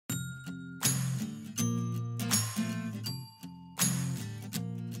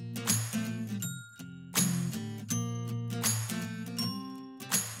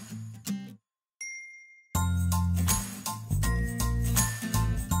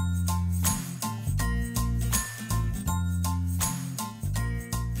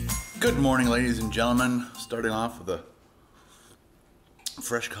Good morning, ladies and gentlemen. Starting off with a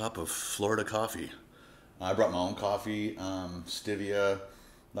fresh cup of Florida coffee. I brought my own coffee, stevia.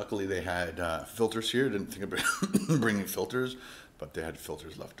 Luckily they had filters here. Didn't think of bringing filters, but they had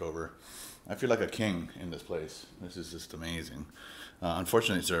filters left over. I feel like a king in this place. This is just amazing.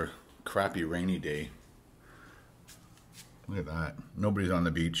 Unfortunately, it's a crappy rainy day. Look at that. Nobody's on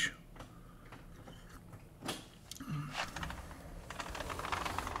the beach.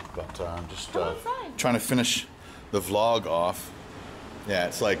 But I'm just trying to finish the vlog off. Yeah,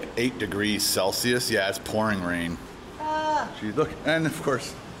 it's like 8 degrees Celsius. Yeah, it's pouring rain. Geez, look, and of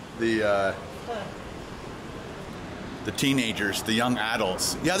course the teenagers, the young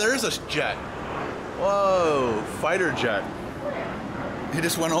adults. Yeah, there is a jet. Whoa, fighter jet. He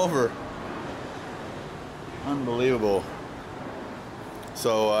just went over. Unbelievable.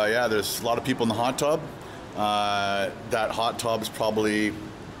 So yeah, there's a lot of people in the hot tub. That hot tub is probably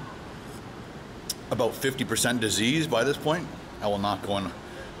about 50% diseased by this point. I'll never go in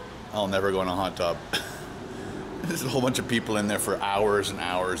a hot tub. There's a whole bunch of people in there for hours and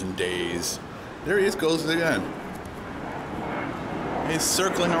hours and days. There he is, goes again. He's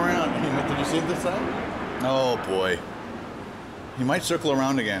circling around. Did you see it this time? Oh boy. He might circle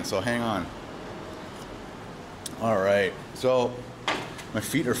around again, so hang on. All right, so my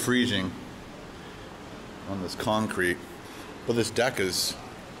feet are freezing on this concrete, but this deck is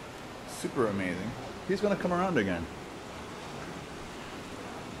super amazing. He's gonna come around again.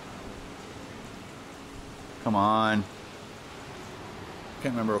 Come on.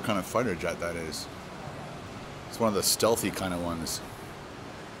 Can't remember what kind of fighter jet that is. It's one of the stealthy kind of ones.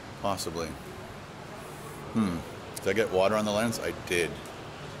 Possibly. Did I get water on the lens? I did.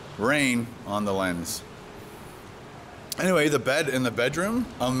 Rain on the lens. Anyway, the bed in the bedroom,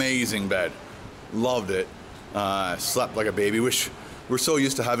 amazing bed. Loved it. Slept like a baby. We're so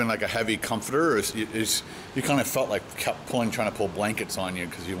used to having like a heavy comforter. You kind of felt like kept trying to pull blankets on you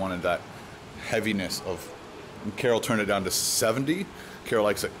because you wanted that heaviness of. And Carol turned it down to 70. Carol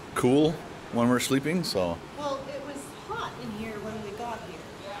likes it cool when we're sleeping, so. Well, it was hot in here when we got here.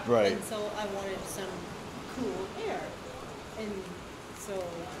 Right. And so I wanted some cool air. And so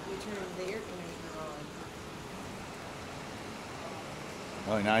we turned the air conditioner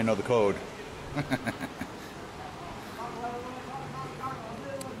on. Oh, now I know the code.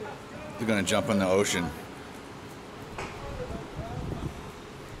 They're gonna jump in the ocean.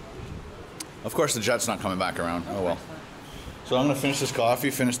 Of course, the jet's not coming back around. Oh well. So I'm gonna finish this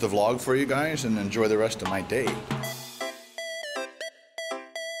coffee, finish the vlog for you guys, and enjoy the rest of my day.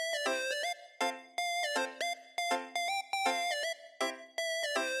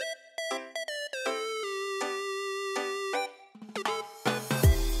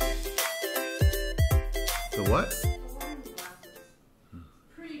 The what?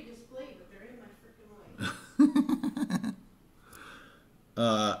 Pre-displayed, but they're in my freaking way.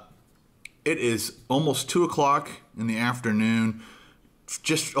 It is almost 2 o'clock in the afternoon.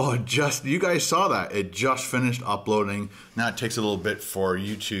 You guys saw that. It just finished uploading. Now it takes a little bit for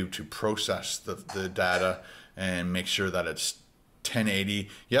YouTube to process the data and make sure that it's 1080.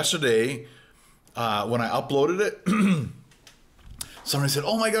 Yesterday, when I uploaded it, somebody said,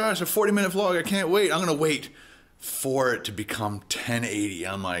 "Oh my gosh, a 40-minute vlog, I can't wait. I'm gonna wait for it to become 1080.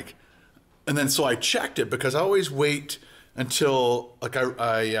 I'm like, and then so I checked it because I always wait until like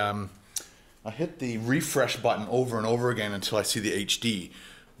I hit the refresh button over and over again until I see the HD,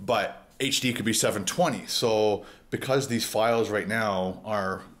 but HD could be 720. So because these files right now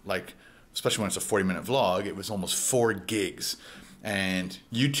are like, especially when it's a 40-minute vlog, it was almost 4 gigs, and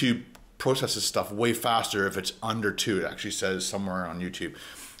YouTube processes stuff way faster if it's under 2. It actually says somewhere on YouTube,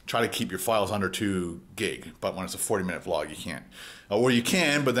 try to keep your files under 2 gig, but when it's a 40-minute vlog, you can't. Or you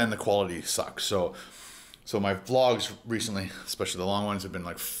can, but then the quality sucks. So my vlogs recently, especially the long ones, have been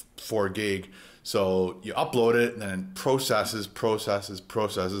like 4 gig. So you upload it, and then it processes,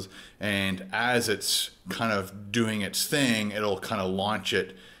 and as it's kind of doing its thing, it'll kind of launch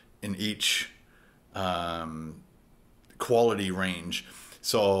it in each quality range.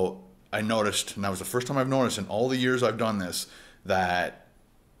 So I noticed, and that was the first time I've noticed in all the years I've done this, that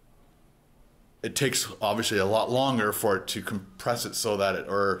it takes obviously a lot longer for it to compress it so that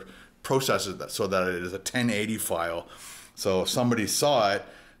or process it so that it is a 1080 file. So if somebody saw it,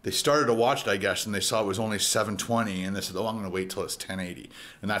 they started to watch it, I guess, and they saw it was only 720, and they said, "Oh, I'm going to wait till it's 1080."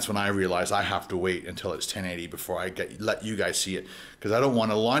 And that's when I realized I have to wait until it's 1080 before I let you guys see it, because I don't want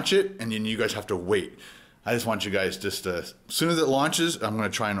to launch it and then you guys have to wait. I just want you guys just to, as soon as it launches, I'm going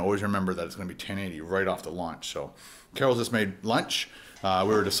to try and always remember that it's going to be 1080 right off the launch. So Carol just made lunch.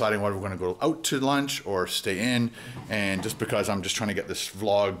 We were deciding whether we're going to go out to lunch or stay in, and just because I'm just trying to get this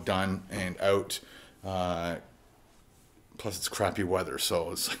vlog done and out, plus it's crappy weather,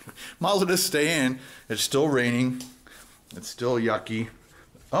 so it's like, might as well just stay in. It's still raining. It's still yucky.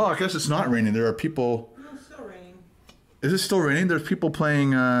 Oh, I guess it's not raining. There are people. No, it's still raining. Is it still raining? There's people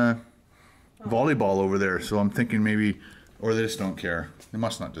playing volleyball over there, so I'm thinking maybe, or they just don't care. They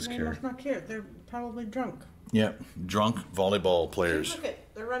must not just care. They must not care. They're probably drunk. Yep, drunk volleyball players. Look it,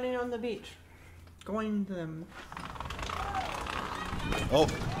 they're running on the beach. Going to them. Oh,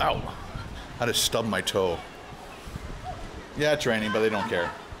 ow. I just stubbed my toe. Yeah, it's raining, but they don't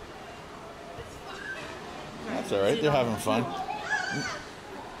care. That's alright, they're having fun.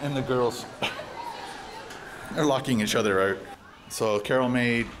 And the girls, they're locking each other out. So Carol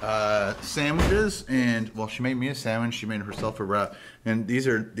made sandwiches, and, well, she made me a sandwich, she made herself a wrap. And these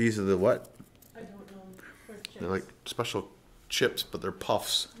are the what? I don't know. They're like special chips, but they're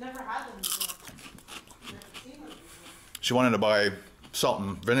puffs. Never had them before. Never seen them before. She wanted to buy salt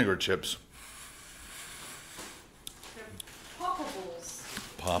and vinegar chips. Poppables.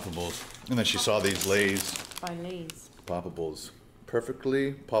 Poppables. And then she saw these Lay's. By Lay's. Poppables.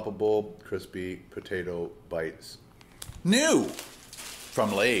 Perfectly poppable, crispy potato bites. New!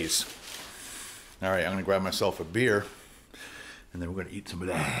 From Lay's. Alright, I'm going to grab myself a beer. And then we're going to eat some of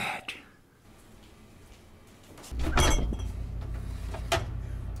that.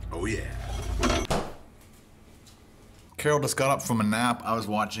 Oh yeah. Carol just got up from a nap. I was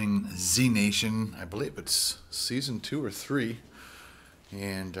watching Z Nation. I believe it's season 2 or 3.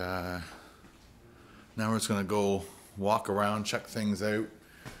 And now we're just going to go walk around, check things out.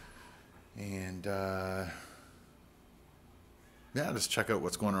 And yeah, just check out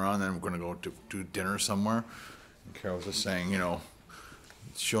what's going on. Then we're going to go to do dinner somewhere. And Carol was just saying, you know,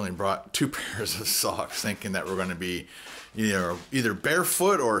 she only brought 2 pairs of socks, thinking that we're going to be either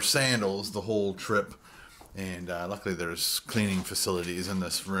barefoot or sandals the whole trip. And luckily there's cleaning facilities in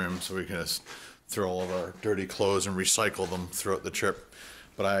this room, so we can just throw all of our dirty clothes and recycle them throughout the trip.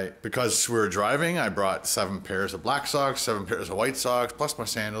 But because we were driving, I brought 7 pairs of black socks, 7 pairs of white socks, plus my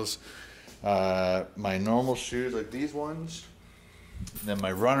sandals, my normal shoes like these ones, and then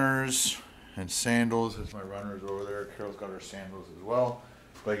my runners and sandals. There's my runners over there. Carol's got her sandals as well.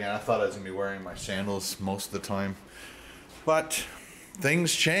 But again, I thought I was going to be wearing my sandals most of the time. But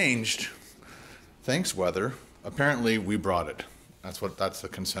things changed. Thanks, weather. Apparently, we brought it. That's the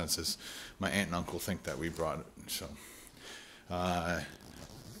consensus. My aunt and uncle think that we brought it. So,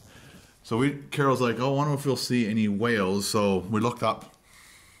 Carol's like, oh, I wonder if we'll see any whales. So we looked up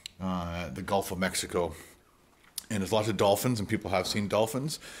the Gulf of Mexico, and there's lots of dolphins, and people have seen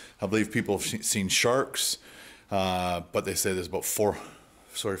dolphins. I believe people have seen sharks, but they say there's about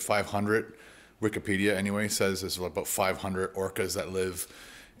 500. Wikipedia anyway says there's about 500 orcas that live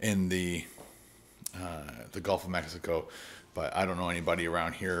in the Gulf of Mexico, but I don't know anybody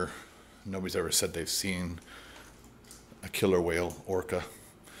around here. Nobody's ever said they've seen a killer whale orca.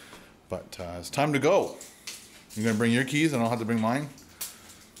 But it's time to go. You're gonna bring your keys and I'll have to bring mine?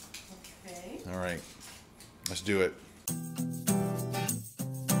 Okay. All right, let's do it.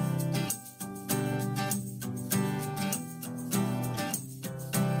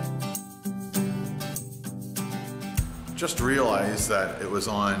 Just realized that it was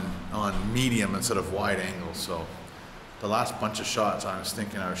on medium instead of wide angle, so the last bunch of shots I was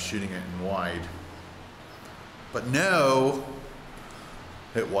thinking I was shooting it in wide. But no,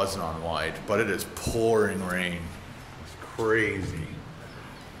 it wasn't on wide, but it is pouring rain. It's crazy.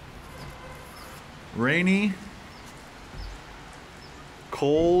 Rainy,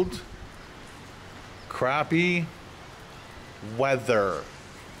 cold, crappy weather.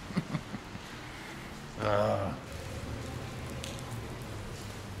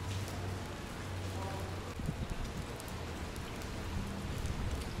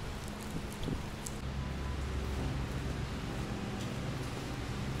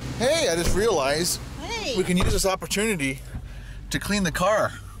 Hey, I just realized we can use this opportunity to clean the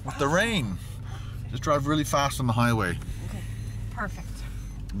car with the rain. Just drive really fast on the highway. Okay, perfect.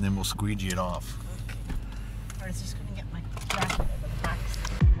 And then we'll squeegee it off. I was just gonna get my jacket over the back.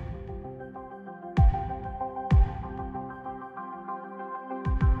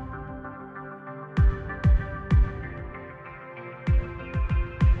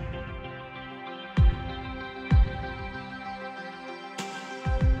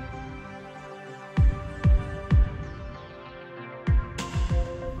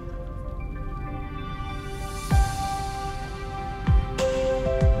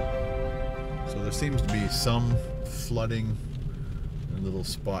 Seems to be some flooding in little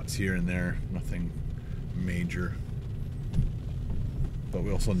spots here and there, nothing major. But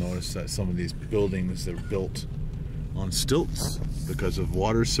we also noticed that some of these buildings, they're built on stilts because of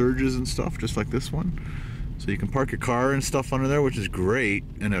water surges and stuff, just like this one. So you can park your car and stuff under there, which is great.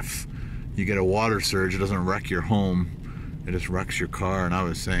 And if you get a water surge, it doesn't wreck your home, it just wrecks your car. And I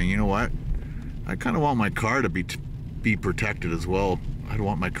was saying, you know what? I kind of want my car to be protected as well. I don't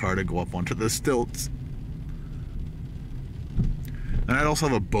want my car to go up onto the stilts. And I'd also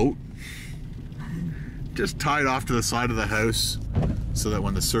have a boat just tied off to the side of the house so that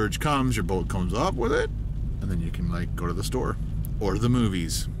when the surge comes, your boat comes up with it, and then you can like go to the store or the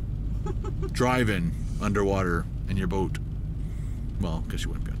movies, driving underwater in your boat. Well, because you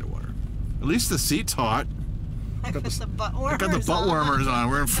wouldn't be underwater. At least the seat's hot. I got the butt warmers. I got the butt warmers on.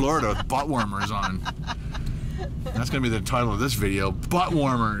 We're in Florida with butt warmers on. That's gonna be the title of this video: butt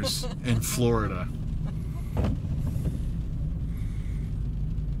warmers in Florida.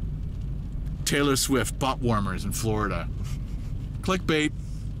 Taylor Swift butt warmers in Florida. Clickbait.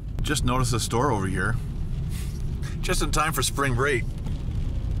 Just noticed a store over here. Just in time for spring break.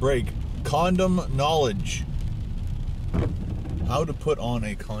 Condom knowledge. How to put on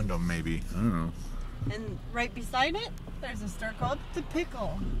a condom, maybe. I don't know. And right beside it, there's a store called The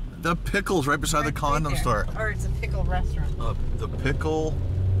Pickle. The Pickle's right beside the condom store. Or it's a pickle restaurant. The Pickle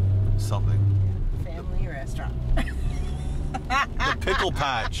something. Family restaurant. The Pickle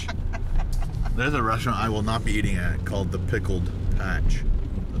Patch. There's a restaurant I will not be eating at called the Pickled Patch.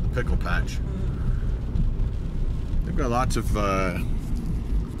 The Pickle Patch. They've got lots of, I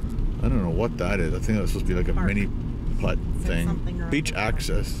don't know what that is. I think that's supposed to be like a mini putt thing. Beach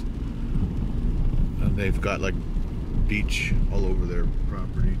access. And they've got like beach all over their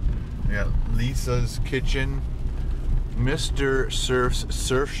property. They got Lisa's Kitchen, Mr. Surf's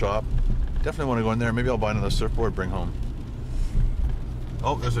Surf Shop. Definitely want to go in there. Maybe I'll buy another surfboard, bring home.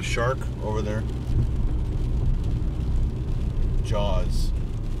 Oh, there's a shark over there. Jaws.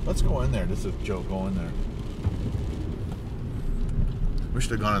 Let's go in there. This is a joke. Go in there. We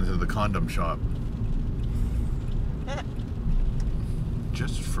should have gone into the condom shop.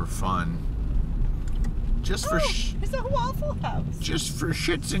 Just for fun. Just for there's a Waffle House. Just for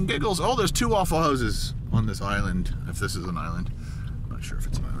shits and giggles. Oh, there's 2 Waffle Houses on this island. If this is an island. I'm not sure if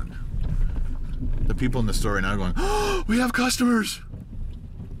it's an island. The people in the store right now are going, oh, we have customers.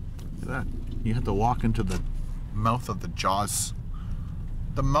 Look at that. You have to walk into the mouth of the Jaws.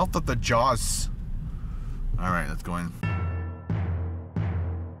 The mouth of the Jaws. Alright, let's go in.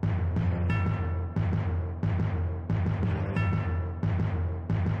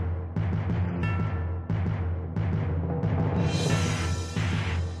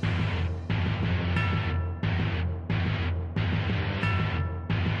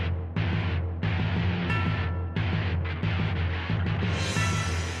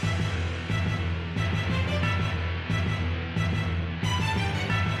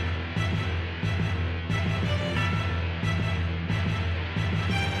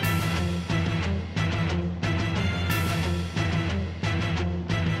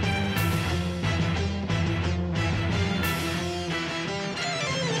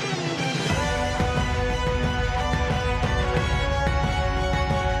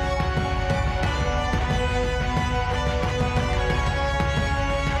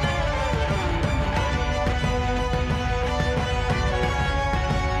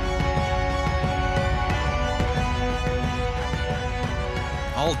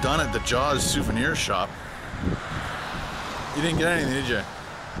 All done at the Jaws souvenir shop. You didn't get anything, did you?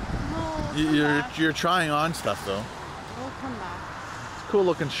 No. You're trying on stuff though. We'll come back. It's a cool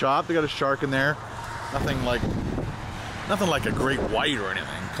looking shop. They got a shark in there. Nothing like a great white or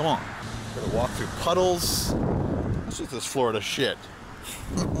anything. Come on. Gotta walk through puddles. This is this Florida shit.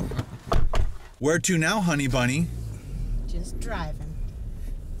 Where to now, honey bunny? Just driving.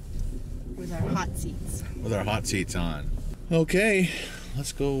 With our hot seats. With our hot seats on. Okay.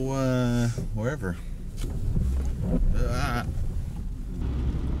 Let's go wherever.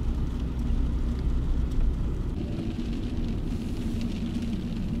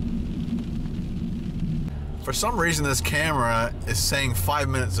 For some reason this camera is saying 5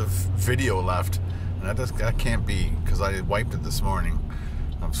 minutes of video left. And that can't be, because I wiped it this morning.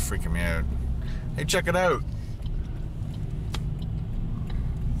 That was freaking me out. Hey, check it out.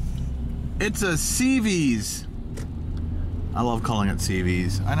 It's a CV's. I love calling it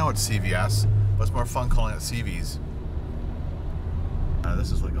CV's. I know it's CVS, but it's more fun calling it CV's.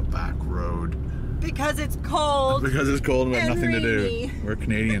 This is like a back road. Because it's cold. Because it's cold and we have nothing rainy. to do. We're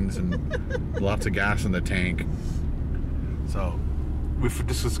Canadians and lots of gas in the tank. So we've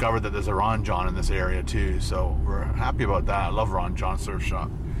just discovered that there's a Ron John in this area too. So we're happy about that. I love Ron John Surf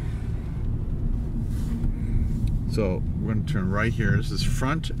Shop. So we're going to turn right here. This is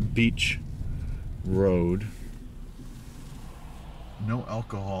Front Beach Road. No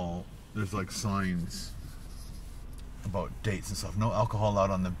alcohol. There's like signs about dates and stuff. No alcohol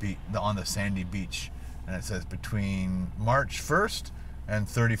out on the beach, on the sandy beach, and it says between March 1st and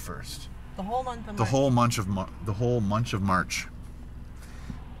 31st. The whole month of March. The whole month of March.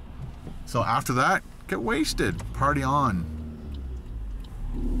 So after that, get wasted, party on.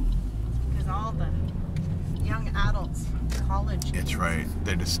 Because all the young adults, college kids. It's right.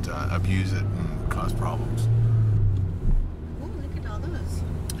 They just abuse it and cause problems. Oh, look at all those.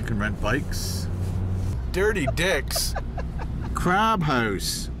 You can rent bikes. Dirty Dick's Crab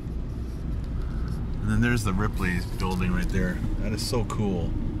House. And then there's the Ripley's building right there. That is so cool.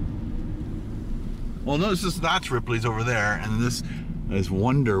 Well, no, that's Ripley's over there, and this is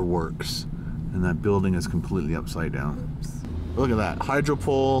Wonder Works, and that building is completely upside down. Oops. Look at that hydro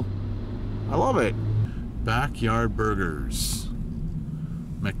pole. I love it. Backyard Burgers.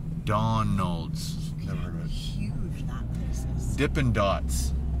 McDonald's. Never heard of it. Huge that place is. Dippin'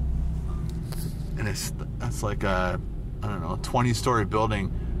 Dots. And that's like a, I don't know, 20-story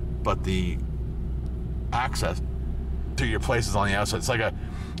building, but the access to your place is on the outside. It's like a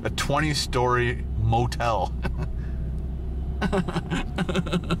 20-story motel.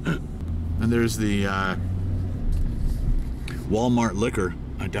 And there's the Walmart liquor.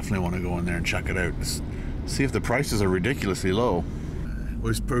 I definitely want to go in there and check it out. See if the prices are ridiculously low.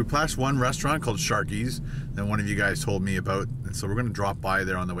 We passed one restaurant called SHARKY'S that one of you guys told me about, and so we're going to drop by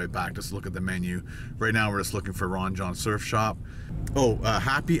there on the way back just to look at the menu. Right now we're just looking for Ron John Surf Shop. Oh,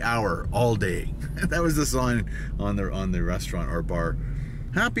 happy hour all day. That was the sign on the restaurant or bar.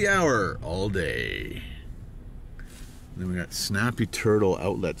 Happy hour all day. And then we got Snappy Turtle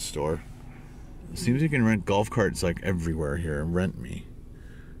Outlet Store. It seems you can rent golf carts like everywhere here. Rent me.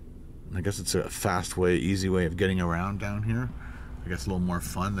 And I guess it's a fast way, easy way of getting around down here. I guess a little more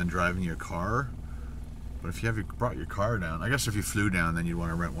fun than driving your car. But if you brought your car down, I guess if you flew down, then you'd want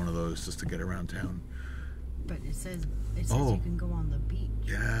to rent one of those just to get around town. But it says you can go on the beach.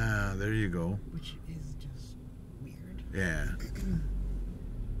 Yeah, there you go. Which is just weird. Yeah.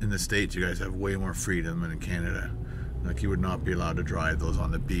 In the States, you guys have way more freedom than in Canada. Like, you would not be allowed to drive those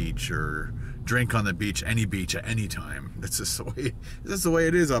on the beach or drink on the beach, any beach at any time. That's just the way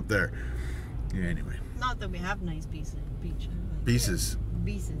it is up there. Yeah, anyway. Not that we have nice beaches. Beaches.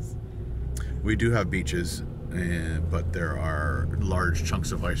 Beaches. We do have beaches, but there are large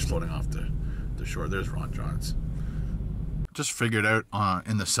chunks of ice floating off the shore. There's Ron John's. Just figured out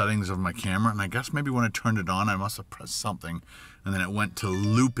in the settings of my camera, and I guess maybe when I turned it on, I must have pressed something, and then it went to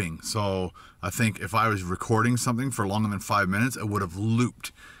looping. So I think if I was recording something for longer than 5 minutes, it would have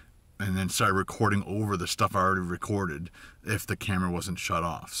looped and then started recording over the stuff I already recorded if the camera wasn't shut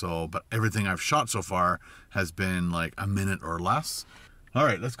off. So, but everything I've shot so far has been like a minute or less. All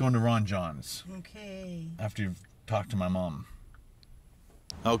right, let's go into Ron John's. Okay. After you've talked to my mom.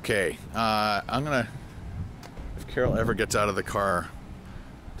 Okay, I'm gonna, if Carol ever gets out of the car,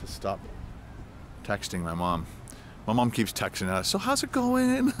 to stop texting my mom. My mom keeps texting us, so how's it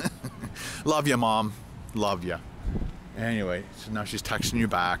going? Love ya, Mom. Love ya. Anyway, so now she's texting you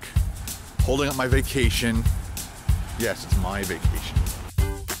back, holding up my vacation. Yes, it's my vacation.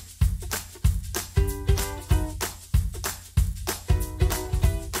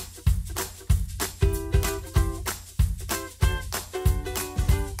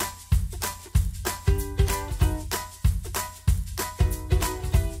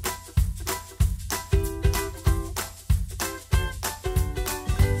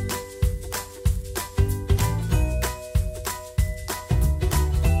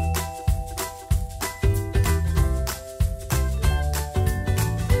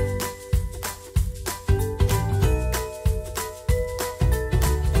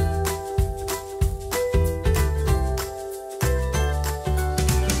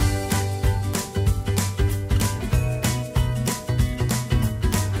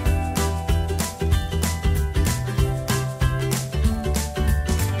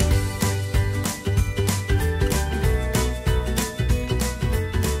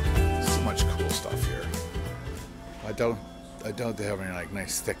 I doubt they have any like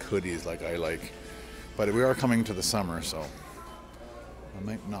nice thick hoodies like I like, but we are coming to the summer, so I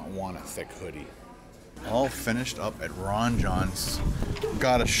might not want a thick hoodie. All finished up at Ron John's.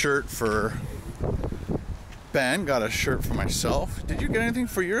 Got a shirt for Ben, got a shirt for myself. Did you get anything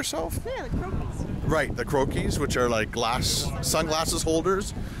for yourself? Yeah, the croquis. Right, the croquis, which are like sunglasses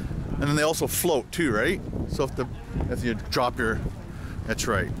holders, and then they also float too, right? So if you drop your, that's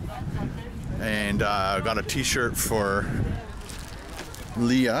right. And got a t-shirt for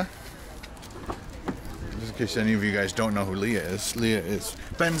Leah. Just case any of you guys don't know who Leah is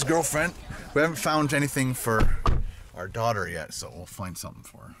Ben's girlfriend. We haven't found anything for our daughter yet, so we'll find something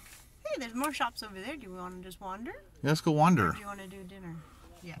for her. Hey, there's more shops over there. Do you want to just wander? Yeah, let's go wander. Or do you want to do dinner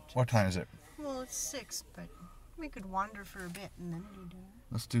yet? What time is it? Well, it's 6, but we could wander for a bit and then do dinner.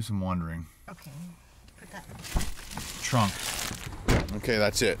 Let's do some wandering. Okay. Put that in the trunk. Okay,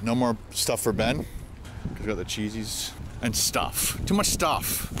 that's it. No more stuff for Ben. We've got the cheesies and stuff. Too much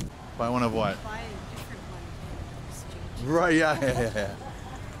stuff. Buy one of what? Buy a different one. Right, yeah.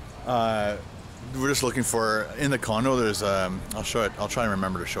 We're just looking for, in the condo, there's, I'll show it, I'll try and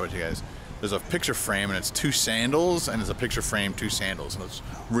remember to show it to you guys. There's a picture frame and it's 2 sandals, and there's a picture frame, 2 sandals, and it's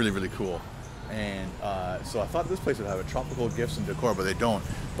really, really cool. And so I thought this place would have a tropical gifts and decor, but they don't.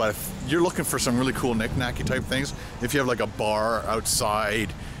 But if you're looking for some really cool knick-knacky type things, if you have like a bar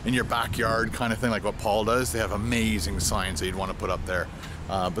outside in your backyard kind of thing, like what Paul does, they have amazing signs that you'd want to put up there.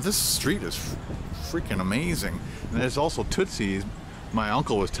 But this street is freaking amazing. And there's also Tootsie's. My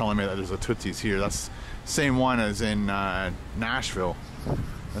uncle was telling me that there's a Tootsie's here. That's the same one as in Nashville.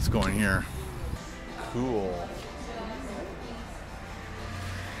 Let's go in here. Cool.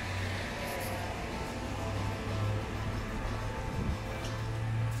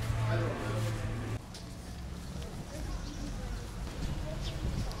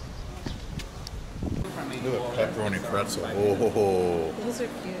 Look at pepperoni pretzel. Oh, Those are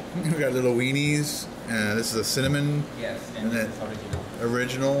cute. we got little weenies. This is a cinnamon. Yes, and then it's original.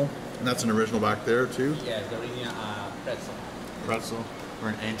 Original, and that's an original back there too. Yes, the original pretzel. Pretzel. We're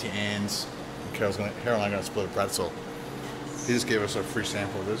in Auntie Anne's. Carol and I are gonna split a pretzel. He just gave us a free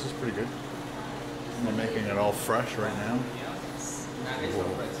sample of this. It's pretty good. We're making it all fresh right now. Pretzel.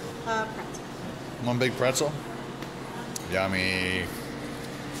 One big pretzel. Yummy.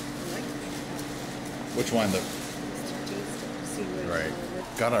 Which one? Right.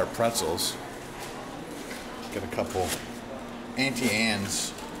 Got our pretzels. Get a couple Auntie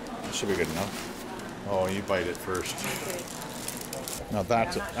Anne's. That should be good enough. Oh, you bite it first. Okay. Now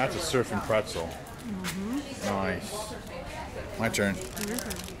that's a surfing pretzel. Nice. My turn.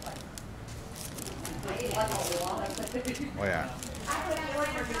 Oh yeah.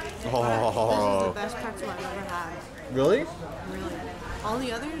 Oh. This is the best pretzel I've ever had. Really? Really. All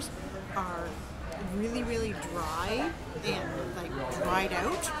the others are really, really dry and like dried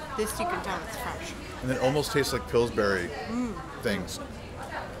out. This you can tell it's fresh. And it almost tastes like Pillsbury things.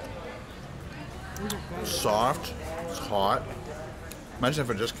 Soft, it's hot. Imagine if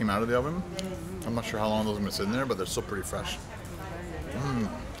it just came out of the oven. I'm not sure how long those have been sitting there, but they're still pretty fresh.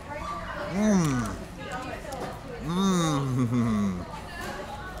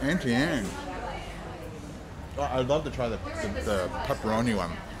 Auntie Anne. Oh, I'd love to try the pepperoni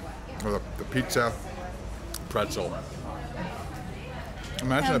one, or the pizza pretzel.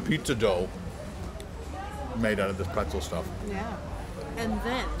 Imagine a pizza dough made out of this pretzel stuff. Yeah. And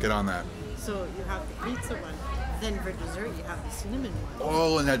then, Get on that. so you have the pizza one. Then for dessert, you have the cinnamon one.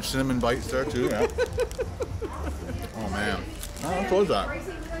 Oh, and that cinnamon bites there too. Yeah. Oh man. How much was that?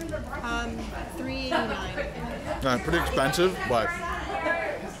 $3.89. Pretty expensive, but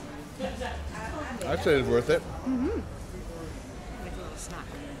I'd say it's worth it. Like a little snack.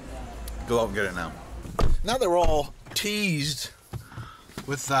 Go out and get it now. Now that we're all teased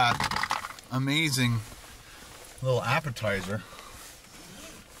with that amazing little appetizer,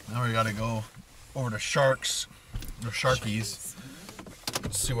 now we gotta go over to Shark's or Sharky's.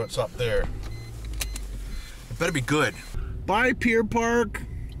 See what's up there. It better be good. Bye, Pier Park.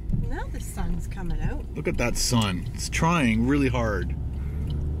 Now the sun's coming out. Look at that sun. It's trying really hard.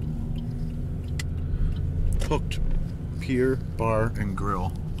 Hooked Pier Bar and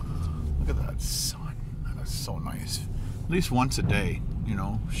Grill. Look at that sun. That's so nice. At least once a day, you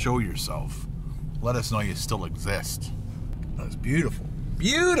know, show yourself. Let us know you still exist. That's beautiful.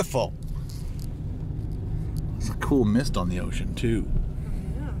 Beautiful! There's a cool mist on the ocean too.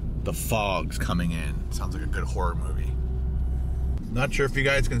 Yeah. The fog's coming in. Sounds like a good horror movie. Not sure if you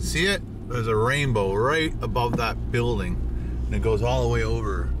guys can see it. There's a rainbow right above that building, and it goes all the way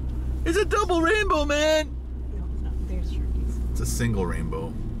over. It's a double rainbow, man! No, it's not. There's Sharky's. It's a single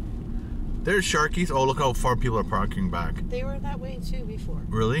rainbow. There's Sharky's. Oh, look how far people are parking back. They were that way too before.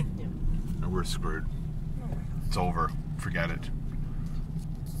 Really? Yeah. No, we're screwed. It's over. Forget it.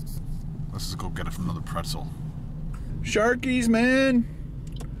 Let's just go get it from another pretzel. Sharky's, man!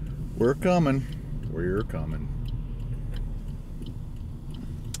 We're coming. We're coming.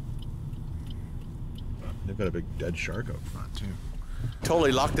 They've got a big dead shark out front too.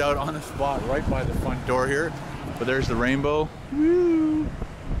 Totally locked out on the spot right by the front door here. But there's the rainbow. Woo!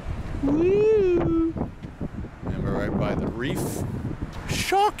 Woo! And we're right by the reef.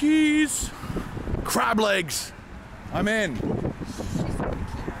 Sharky's! crab legs. I'm in.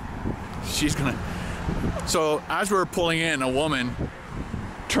 She's gonna. So as we were pulling in, a woman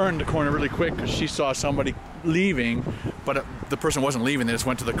turned the corner really quick because she saw somebody leaving, but the person wasn't leaving. They just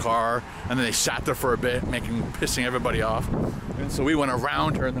went to the car and then they sat there for a bit, pissing everybody off. And so we went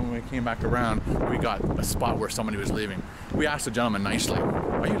around her, and then when we came back around, we got a spot where somebody was leaving. We asked the gentleman nicely,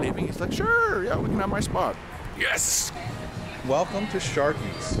 "Are you leaving?" He's like, "Sure, yeah, we can have my spot." Yes. Welcome to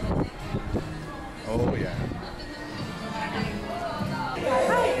Sharky's. Oh yeah.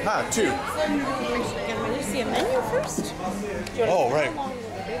 Ah, 2. Can we see a menu first? Oh, right.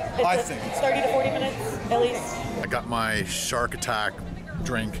 I think 30 to 40 minutes at least. I got my Shark Attack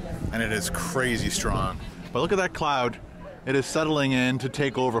drink, and it is crazy strong. But look at that cloud. It is settling in to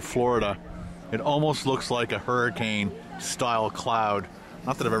take over Florida. It almost looks like a hurricane-style cloud.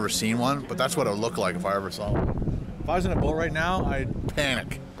 Not that I've ever seen one, but that's what it would look like if I ever saw one. If I was in a boat right now, I'd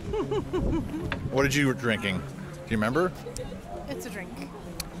panic. What did you were drinking? Do you remember? It's a drink.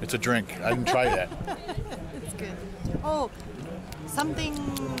 It's a drink. I didn't try that. It's good. Oh, something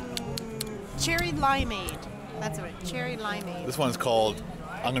cherry limeade. That's it. Cherry limeade. This one's called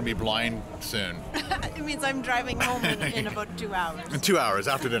I'm Gonna Be Blind Soon. It means I'm driving home in about 2 hours. In 2 hours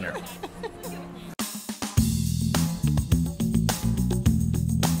after dinner.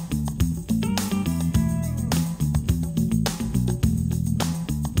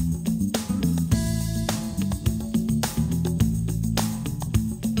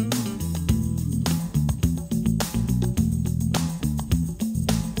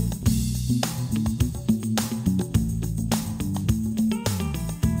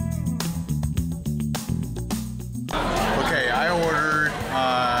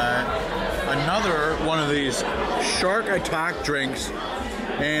 Shark Attack drinks,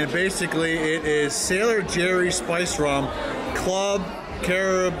 and basically it is Sailor Jerry spice rum, Club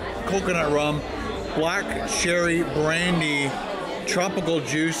Carib coconut rum, black cherry brandy, tropical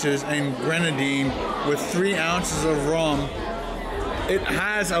juices, and grenadine with 3 ounces of rum. It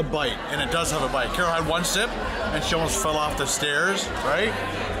has a bite, and it does have a bite. Carol had 1 sip, and she almost fell off the stairs, right?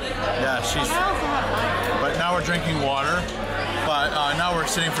 Yeah, she's. But now we're drinking water. But now we're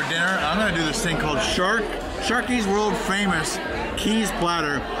sitting for dinner. I'm gonna do this thing called Sharky's world famous Keys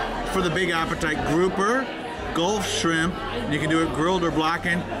platter for the big appetite. Grouper, Gulf shrimp, you can do it grilled or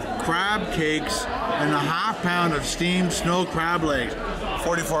blackened, crab cakes, and a ½ pound of steamed snow crab legs.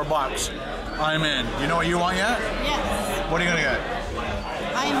 44 bucks. I'm in. You know what you want yet? Yes. What are you gonna get?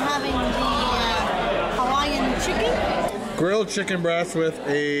 I'm having the Hawaiian chicken. Grilled chicken breast with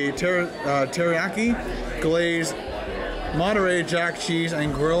a teriyaki glazed Monterey Jack cheese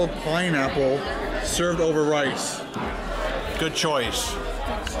and grilled pineapple served over rice. Good choice.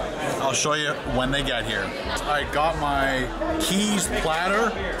 I'll show you when they get here. I got my Keys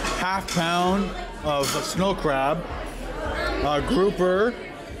platter, ½ pound of snow crab, grouper,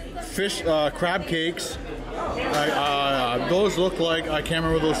 fish, crab cakes. Those look like, I can't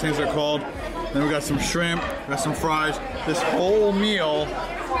remember what those things are called. Then we got some shrimp, got some fries. This whole meal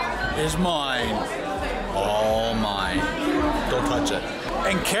is mine. All mine. Don't touch it.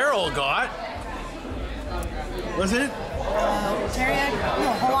 And Carol got, was it?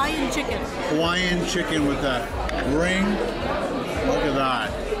 Hawaiian chicken. Hawaiian chicken with that ring. Look at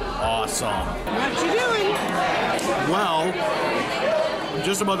that. Awesome. What you doing? Well, I'm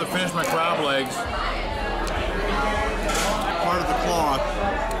just about to finish my crab legs. Part of the cloth.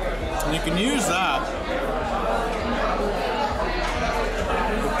 And you can use that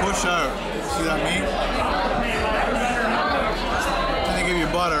to push out. See that meat? And they give you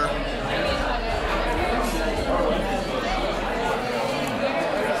butter.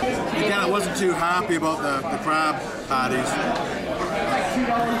 Again, I wasn't too happy about the crab patties.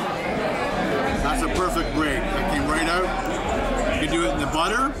 That's a perfect break. That came right out. You can do it in the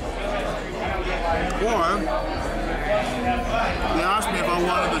butter, or they asked me if I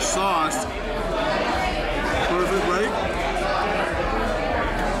wanted the sauce. Perfect break.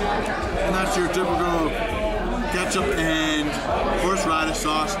 And that's your typical ketchup and horseradish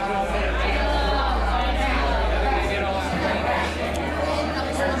sauce.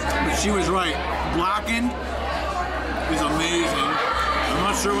 But she was right. Blackened is amazing. I'm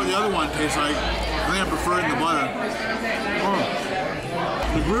not sure what the other one tastes like. I think I prefer it in the butter. Oh.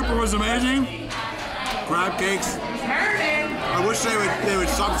 The grouper was amazing. Crab cakes. I wish they would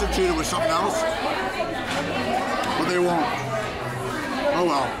substitute it with something else, but they won't. Oh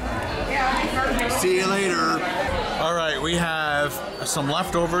well. See you later. All right, we have some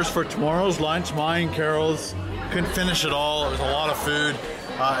leftovers for tomorrow's lunch. Mine, Carol's. Couldn't finish it all. It was a lot of food.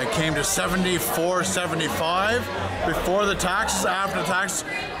 It came to $74.75 before the taxes. After the tax,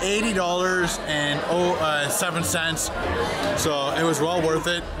 $80.07. So it was well worth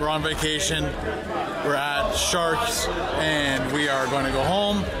it. We're on vacation. We're at Shark's, and we are going to go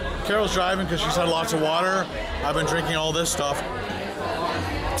home. Carol's driving because she's had lots of water. I've been drinking all this stuff.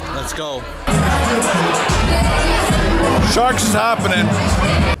 Let's go. Shark's is happening.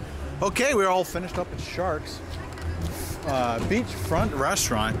 Okay, we're all finished up at Shark's beachfront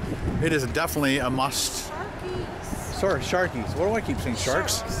restaurant. It is definitely a must. Sharky's. Sorry, Sharky's. What do I keep saying?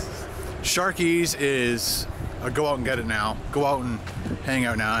 Shark's? Sharky's is a go out and get it now. Go out and hang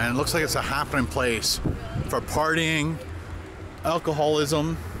out now. And it looks like it's a happening place for partying,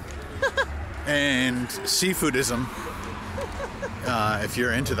 alcoholism, and seafoodism. If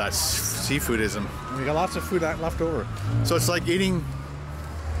you're into that seafoodism. We got lots of food left over. So it's like eating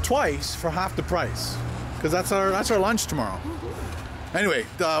twice for half the price. Because that's our lunch tomorrow. Anyway,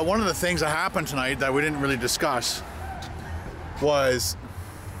 one of the things that happened tonight that we didn't really discuss was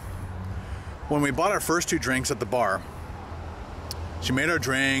when we bought our first 2 drinks at the bar. She made our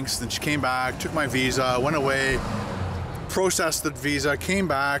drinks, then she came back, took my visa, went away, processed the visa, came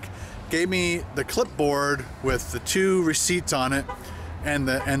back, gave me the clipboard with the 2 receipts on it, and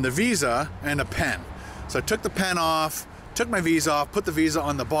the visa and a pen. So I took the pen off, took my visa off, put the visa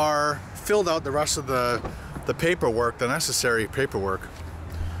on the bar, filled out the rest of the paperwork, the necessary paperwork.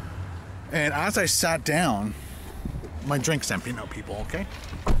 And as I sat down, my drink's empty now, people, okay?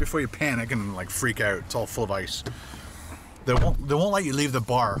 Before you panic and like freak out, it's all full of ice. They won't let you leave the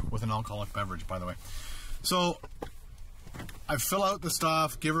bar with an alcoholic beverage, by the way. So I fill out the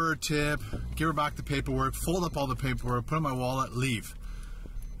stuff, give her a tip, give her back the paperwork, fold up all the paperwork, put it in my wallet, leave.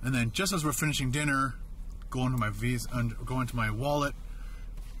 And then just as we're finishing dinner, go into my visa, go into my wallet,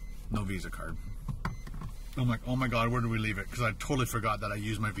 no Visa card. I'm like, oh my God, where did we leave it? Because I totally forgot that I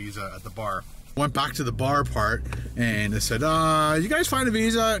used my visa at the bar. Went back to the bar part, and they said, you guys find a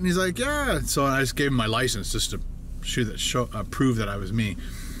visa? And he's like, yeah. So I just gave him my license just to prove that I was me.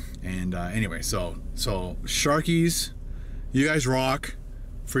 And anyway, so Sharky's, you guys rock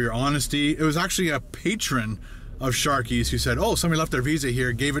for your honesty. It was actually a patron of Sharky's who said, oh, somebody left their visa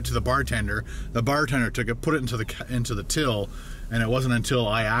here, gave it to the bartender. The bartender took it, put it into the till, and it wasn't until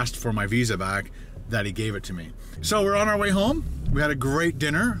I asked for my visa back that he gave it to me. So we're on our way home. We had a great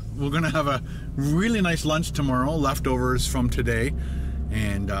dinner. We're gonna have a really nice lunch tomorrow, leftovers from today.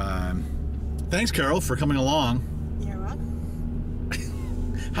 And thanks, Carol, for coming along. You're welcome.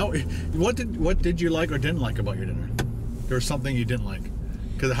 What did you like or didn't like about your dinner? There was something you didn't like?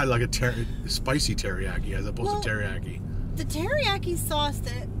 Because it had like a spicy teriyaki as opposed to teriyaki. The teriyaki sauce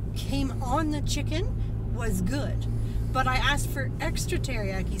that came on the chicken was good. But I asked for extra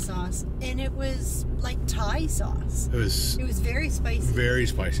teriyaki sauce, and it was like Thai sauce. It was very spicy. Very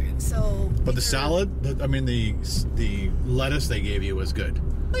spicy. So, but the salad, I mean the lettuce they gave you was good.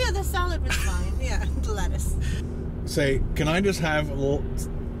 Oh yeah, the salad was fine. Yeah, the lettuce. Say, can I just have a little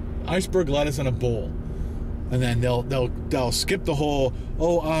iceberg lettuce in a bowl? And then they'll skip the whole.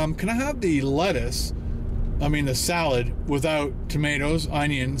 Oh, can I have the lettuce? I mean the salad without tomatoes,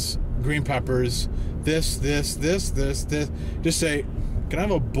 onions, green peppers. This. Just say, can I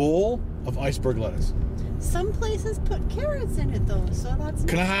have a bowl of iceberg lettuce? Some places put carrots in it though, so that's.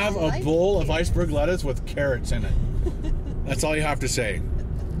 Can I have a bowl of iceberg lettuce with carrots in it? That's all you have to say.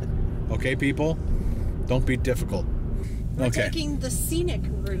 Okay, people? Don't be difficult. We're taking the scenic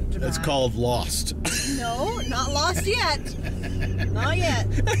route. It's called Lost. No, not lost yet. Not yet.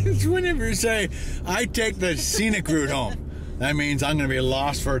 It's whenever you say, I take the scenic route home. That means I'm going to be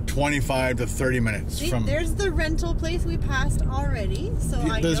lost for 25 to 30 minutes. See, there's the rental place we passed already. So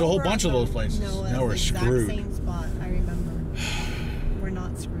there's a whole bunch of those places. No, now we're screwed. Same spot. I remember. We're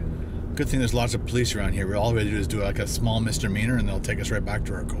not screwed. Good thing there's lots of police around here. All we have to do is do like a small misdemeanor, and they'll take us right back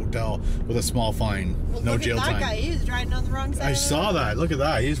to our hotel with a small fine, well, no jail time. That guy, he was driving on the wrong side. I saw that. Look at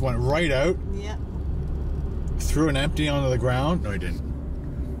that. He just went right out. Yeah. Threw an empty onto the ground. No, he didn't.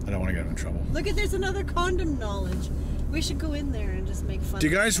 I don't want to get him in trouble. Look at, there's another condom knowledge. We should go in there and just make fun. Do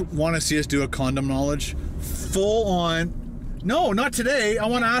you guys want to see us do a condom knowledge? Full on. No, not today. I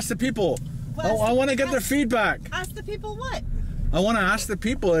want to ask the people. I want to get their feedback. Ask the people what? I want to ask the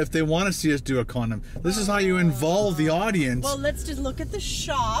people if they want to see us do a condom. This is how you involve the audience. Well, let's just look at the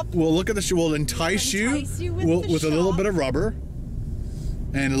shop. We'll look at the shop. We'll entice you with a little bit of rubber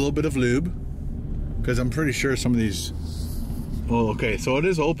and a little bit of lube. Because I'm pretty sure some of these... Oh, okay. So it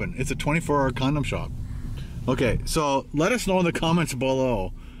is open. It's a 24-hour condom shop. Okay, so let us know in the comments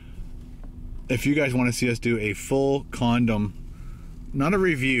below if you guys want to see us do a full condom, not a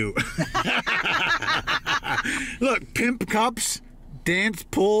review. Look, pimp cups, dance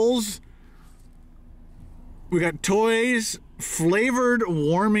poles. We got toys, flavored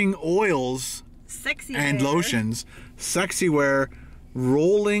warming oils, Sexy and wear. lotions, sexy wear,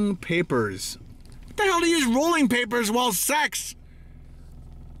 rolling papers. What the hell do you use rolling papers while sex?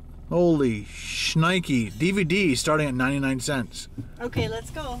 Holy shnikey. DVD starting at 99 cents. Okay, let's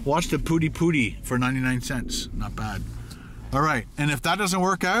go. Watch the Pootie Pootie for 99 cents. Not bad. All right, and if that doesn't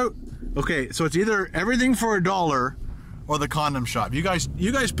work out, okay, so it's either everything for $1 or the condom shop. You guys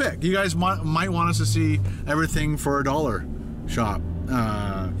pick. You guys might want us to see everything for $1 shop.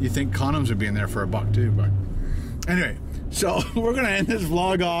 You think condoms would be in there for $1 too, but anyway. So we're gonna end this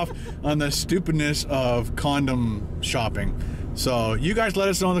vlog off on the stupidness of condom shopping. So you guys let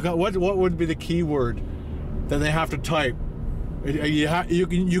us know in the what would be the keyword that they have to type. You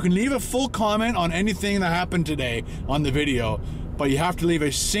can leave a full comment on anything that happened today on the video, but you have to leave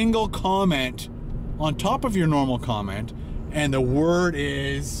a single comment on top of your normal comment, and the word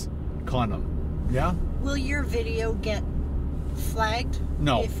is condom. Yeah? Will your video get flagged?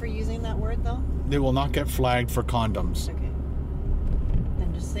 No. If we're using that word though? They will not get flagged for condoms. Okay.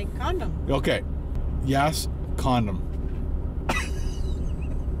 Then just say condom. Okay. Yes, condom.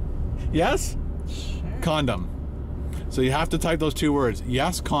 Yes? Sure. Condom. So you have to type those two words.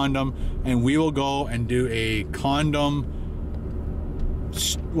 Yes, condom, and we will go and do a condom.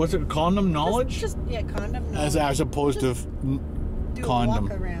 What's it? Condom knowledge? Yeah, condom knowledge. As opposed to do condom. A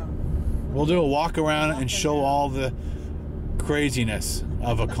walk around. We'll do a walk around and show all the craziness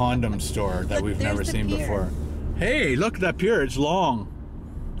of a condom store that Look, we've there's never the seen pier. before. Hey, look at that pier. It's long.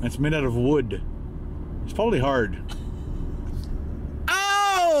 It's made out of wood. It's probably hard.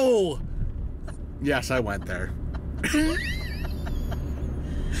 Ow! Yes, I went there.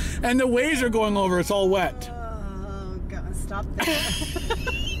 And the waves are going over. It's all wet. Oh, God, stop that.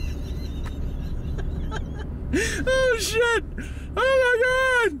 Oh, shit.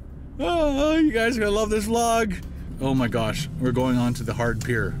 Oh, my God. Oh, you guys are going to love this vlog. Oh, my gosh. We're going on to the hard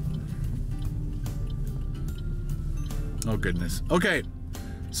pier. Oh, goodness. Okay.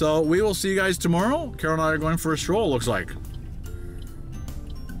 So we will see you guys tomorrow. Carol and I are going for a stroll, looks like.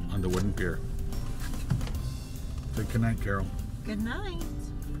 On the wooden pier. Say good night, Carol. Good night.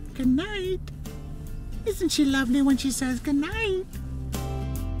 Good night. Isn't she lovely when she says good night?